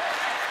strength.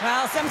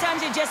 Well,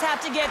 sometimes you just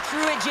have to get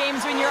through it,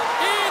 James, when you're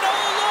In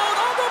all alone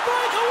on the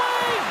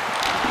breakaway.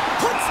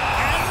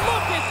 And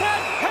look at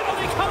that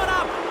penalty coming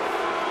up.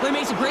 Well, he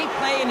makes a great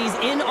play, and he's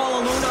in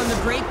all alone on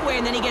the breakaway,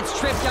 and then he gets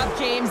tripped up,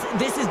 James.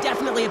 This is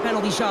definitely a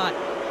penalty shot.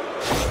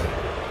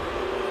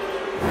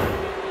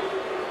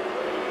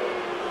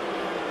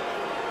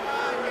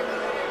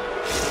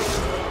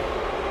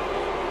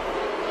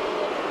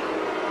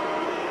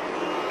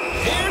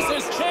 Here's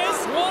his chance,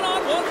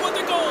 one-on-one with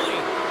the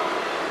goalie.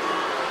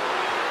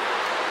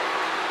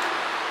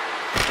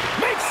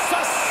 Makes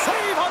a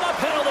save on the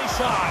penalty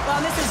shot. Well,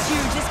 this is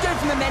huge. This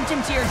gives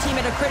momentum to your team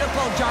at a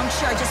critical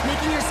juncture. Just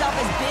making yourself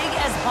as big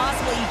as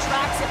possible. He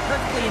tracks it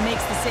perfectly and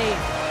makes the save.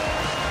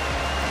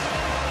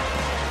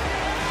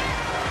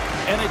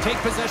 And they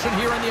take possession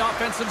here in the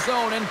offensive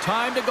zone, and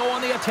time to go on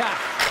the attack.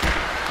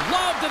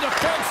 Love the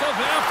defensive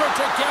effort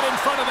to get in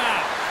front of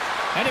that.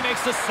 And he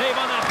makes the save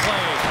on that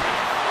play.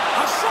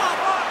 A shot!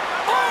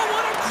 Oh,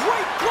 what a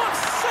great glove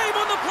save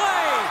on the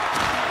play!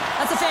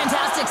 That's a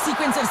fantastic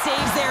sequence of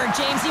saves there,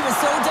 James. He was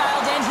so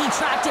dialed in, he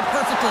tracked it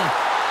perfectly.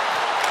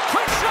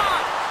 Quick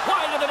shot!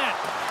 Wide of the net.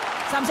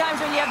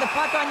 Sometimes when you have the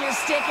puck on your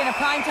stick in a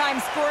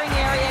primetime scoring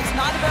area, it's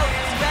not about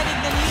threading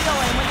the needle,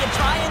 and when you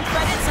try and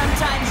thread it,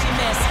 sometimes you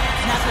miss.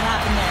 And that's what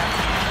happened there.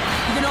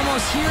 You can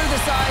almost hear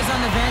the sighs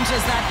on the bench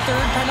as that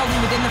third penalty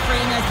within the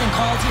frame has been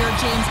called here,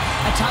 James.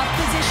 A tough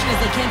position as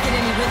they can't get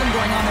any rhythm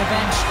going on their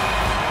bench.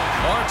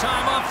 More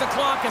time off the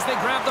clock as they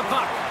grab the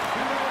puck.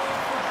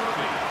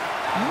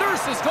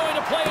 Nurse is going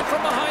to play it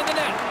from behind the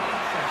net.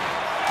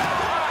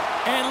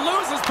 And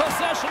loses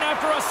possession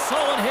after a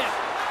solid hit.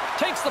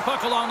 Takes the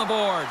puck along the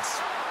boards.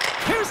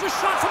 Here's a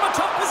shot from a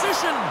tough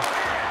position.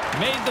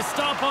 Made the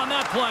stop on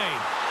that play.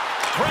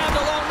 Grabbed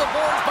along the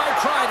boards by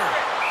Kreider.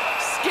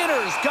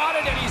 Skinner's got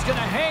it, and he's going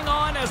to hang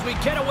on as we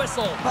get a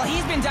whistle. Well,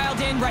 he's been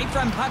dialed in right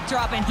from puck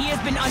drop, and he has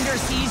been under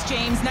siege,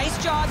 James. Nice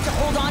job to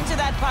hold on to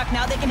that puck.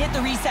 Now they can hit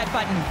the reset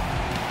button.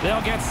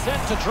 They'll get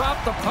set to drop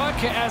the puck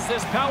as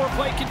this power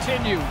play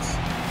continues.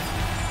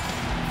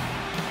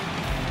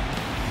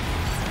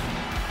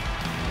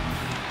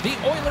 The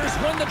Oilers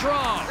win the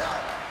draw.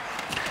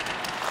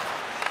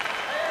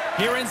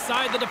 Here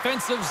inside the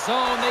defensive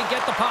zone, they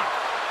get the puck.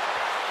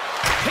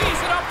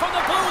 Tees it up from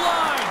the blue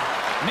line.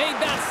 Made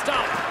that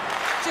stop.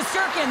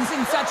 Shesterkin's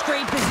in such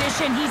great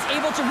position. He's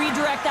able to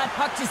redirect that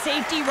puck to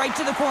safety right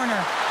to the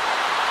corner.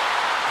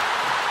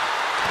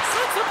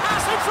 Sends a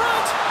pass in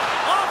front.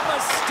 Off the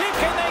stick,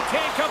 and they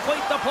can't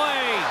complete the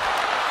play.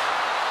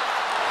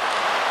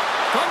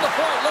 From the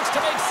point, looks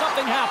to make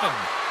something happen.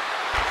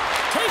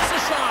 Takes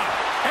a shot,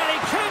 and he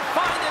can't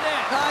find the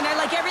net. And I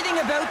like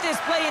everything about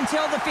this play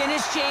until the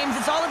finish, James.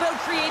 It's all about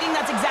creating.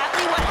 That's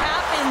exactly what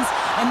happens.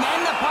 And then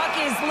the puck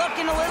is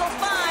looking a little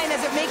fine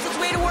as it makes its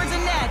way towards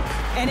the net,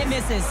 and it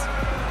misses.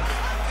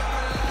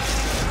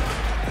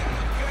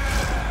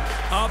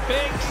 A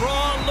big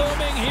draw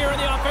looming here in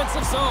the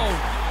offensive zone.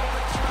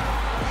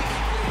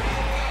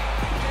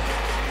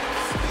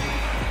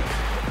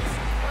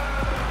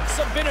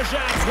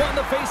 Sabinajad's won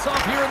the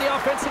faceoff here in the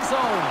offensive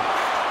zone.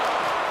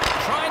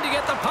 Trying to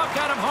get the puck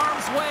out of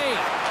harm's way.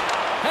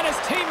 And his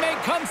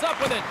teammate comes up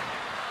with it.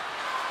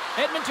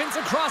 Edmonton's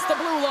across the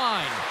blue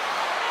line.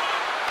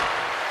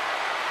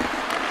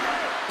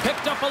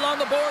 Picked up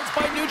along the boards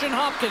by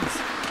Nugent-Hopkins.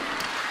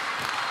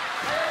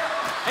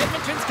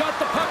 Edmonton's got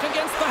the puck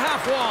against the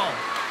half wall.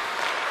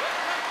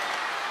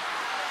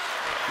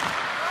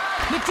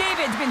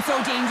 McDavid's been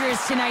so dangerous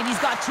tonight. He's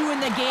got 2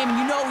 in the game,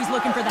 and you know he's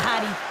looking for the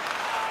Hattie.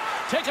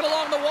 Taken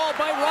along the wall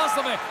by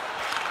Roslovic.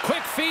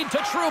 Quick feed to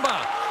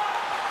Trouba.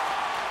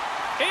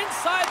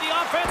 Inside the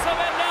offensive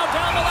end, now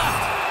down the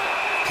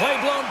left. Play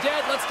blown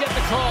dead. Let's get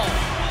the call.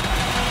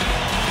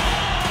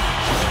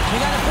 We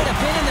got to put a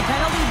pin in the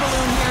penalty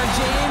balloon here,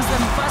 James.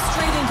 Some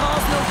frustrating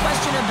calls, no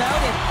question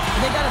about it.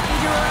 They got to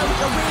figure out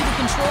a way to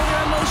control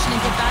their emotion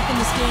and get back in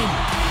this game.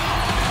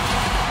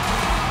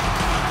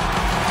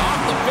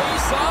 Off the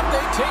face-off,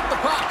 they take the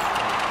puck.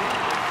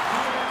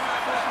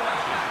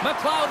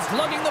 McLeod's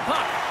lugging the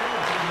puck.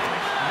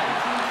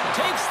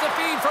 Takes the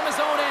feed from his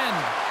own end.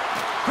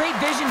 Great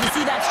vision to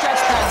see that stretch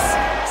pass.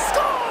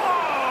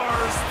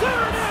 Scores!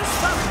 There it is,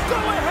 the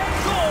go-ahead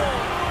goal!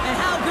 And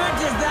how good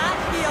does that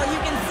feel? You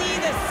can see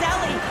the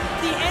selling.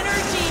 The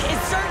energy is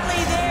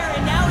certainly there,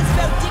 and now it's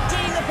about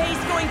dictating the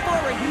pace going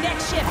forward.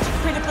 Next shift,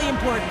 critically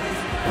important.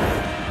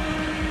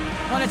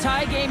 On a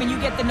tie game and you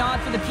get the nod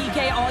for the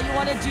PK, all you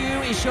want to do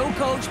is show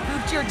coach,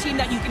 prove to your team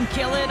that you can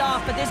kill it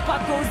off, but this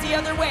puck goes the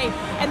other way,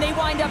 and they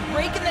wind up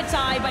breaking the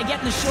tie by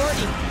getting the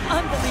shorty.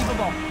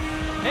 Unbelievable.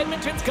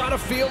 Edmonton's got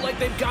to feel like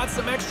they've got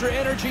some extra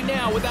energy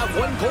now with that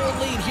 1-goal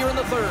lead here in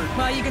the third.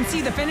 Well, you can see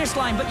the finish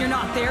line, but you're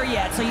not there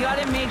yet, so you got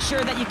to make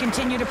sure that you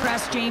continue to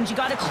press, James. You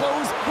got to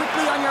close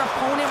quickly on your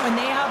opponent when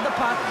they have the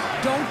puck.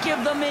 Don't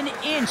give them an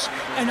inch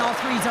in all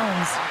 3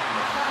 zones.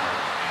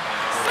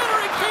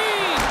 Centering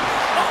feed!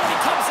 Oh, he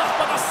comes up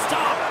with a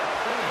stop.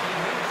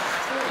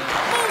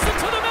 Moves it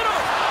to the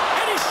middle,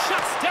 and he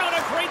shuts down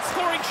a great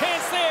scoring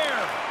chance there.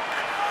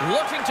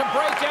 Looking to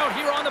break out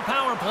here on the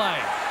power play.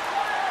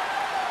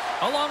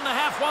 Along the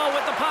half wall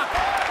with the puck.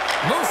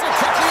 Moves it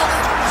quickly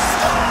over.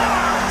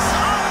 Scores!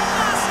 A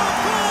massive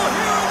goal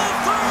here in the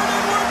third,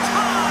 and we're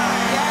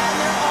tied! Yeah, and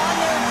they're on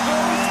their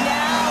toes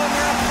now, and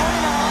their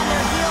opponent are on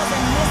their heels,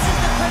 and this is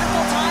the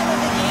critical time of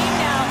the game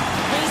now.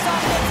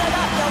 Face-off gets it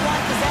up, they'll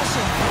want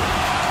possession.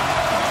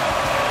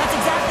 That's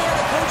exactly how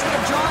the coach would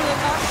have drawn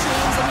it up,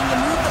 James. I mean, you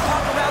move the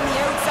puck around the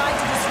outside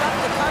to disrupt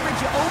the coverage,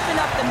 you open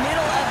up the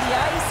middle of the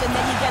ice, and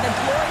then you get a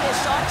glorious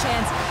shot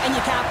chance, and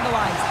you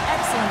capitalize.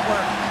 Excellent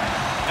work.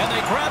 And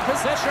they grab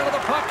possession of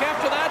the puck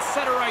after that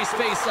center ice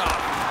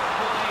face-off.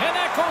 And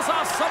that goes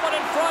off someone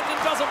in front and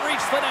doesn't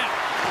reach the net.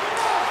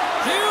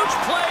 Huge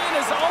play in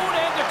his own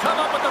end to come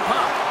up with the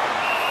puck.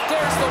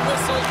 There's the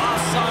whistle.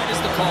 Offside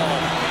is the call.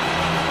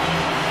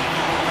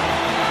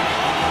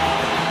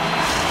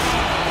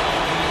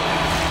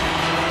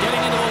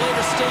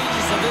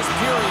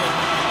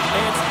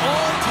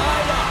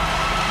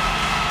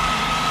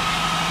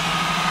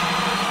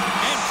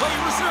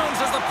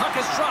 The puck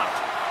is dropped.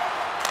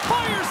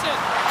 Fires it.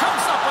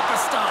 Comes up with the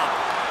stop.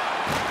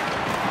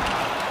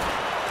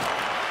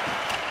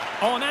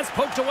 Oh, and that's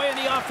poked away in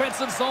the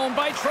offensive zone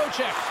by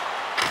Trocheck.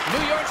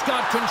 New York's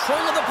got control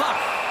of the puck.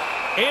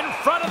 In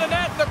front of the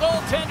net, the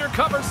goaltender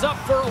covers up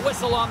for a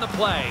whistle on the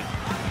play.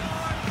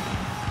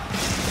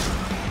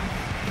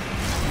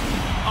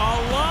 A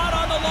lot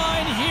on the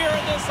line here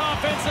in this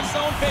offensive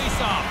zone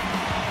faceoff.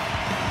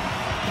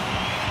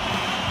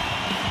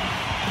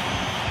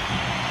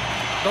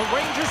 The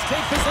Rangers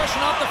take possession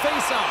off the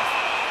faceoff.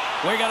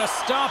 We got a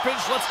stoppage.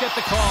 Let's get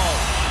the call.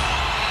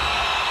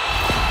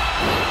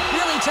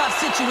 Really tough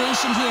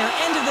situation here.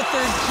 End of the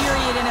third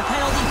period and a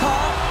penalty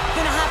call.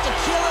 Gonna have to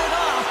kill it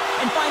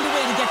off and find a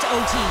way to get to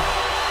OT.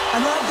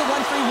 I love the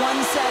 1-3-1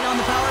 set on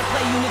the power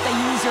play unit they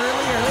used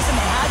earlier. Listen,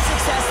 they had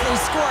success, they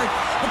scored,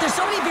 but there's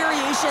so many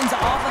variations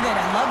off of it.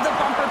 I love the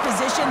bumper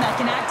position that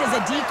can act as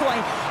a decoy,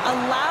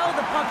 allow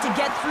the puck to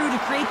get through to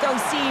create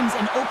those seams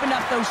and open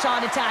up those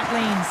shot attack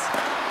lanes.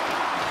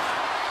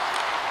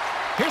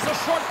 Here's a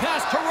short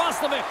pass to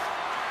Roslovic.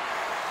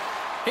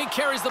 He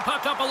carries the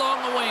puck up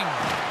along the wing.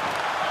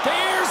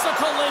 There's a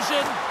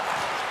collision.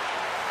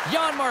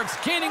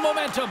 Janmark's gaining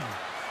momentum.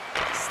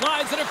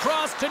 Slides it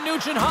across to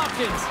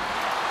Nugent-Hopkins.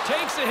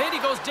 Takes a hit, he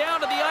goes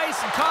down to the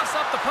ice and coughs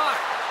up the puck.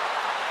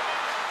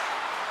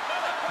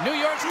 New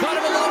York's got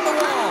him along the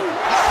wall.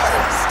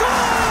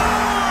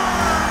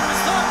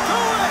 Scores! The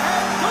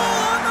go-ahead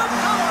goal on the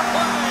power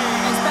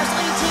play! And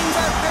specialty teams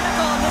are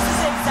critical, and this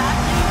is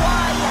exactly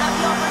why you have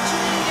the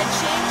opportunity to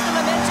change the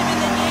momentum in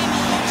the game,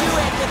 and you do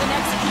it with an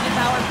executed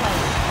power play.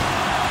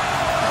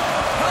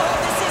 Oh,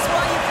 this is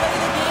why you play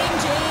the game,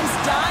 James.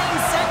 Dying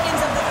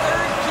seconds of the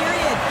third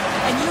period,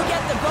 and you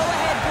get the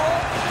go-ahead goal.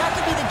 That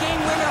could be the game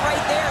winner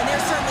right there, and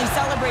they're certainly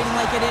celebrating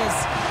like it is.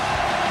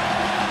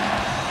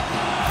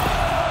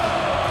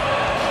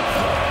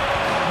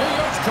 New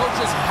York's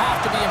coaches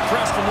have to be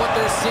impressed with what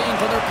they're seeing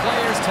from their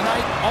players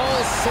tonight. All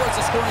sorts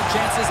of scoring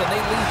chances, and they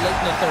lead late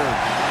in the third.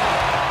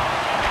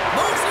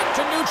 Moves it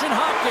to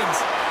Nugent-Hopkins.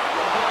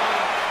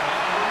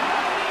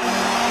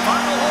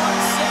 Final horn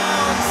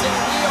sounds, and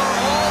we are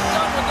all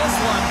done with this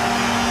one.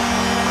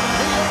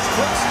 New York's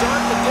quick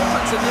start, the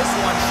difference in this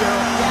one, Cheryl.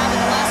 Yeah, but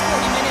the last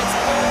 40 minutes,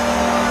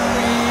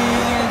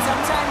 boring, and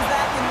sometimes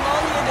that can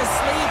lull you to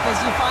sleep as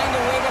you find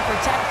a way to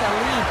protect the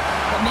lead.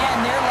 But man,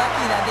 they're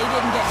lucky that they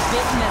didn't get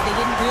bitten, that they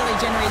didn't really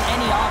generate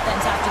any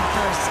offense after the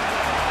first.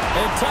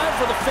 And time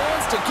for the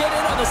fans to get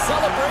in on the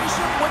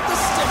celebration with the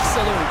stick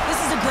salute. This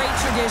is a great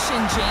tradition,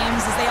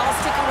 James, as they all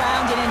stick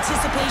around in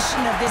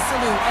anticipation of this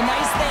salute. A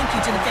nice thank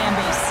you to the fan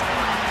base.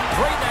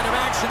 Great night of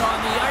action on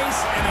the ice,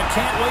 and I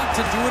can't wait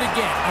to do it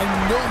again. I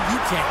know you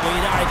can't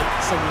wait either,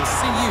 so we'll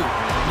see you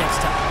next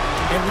time,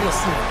 and real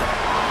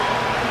soon.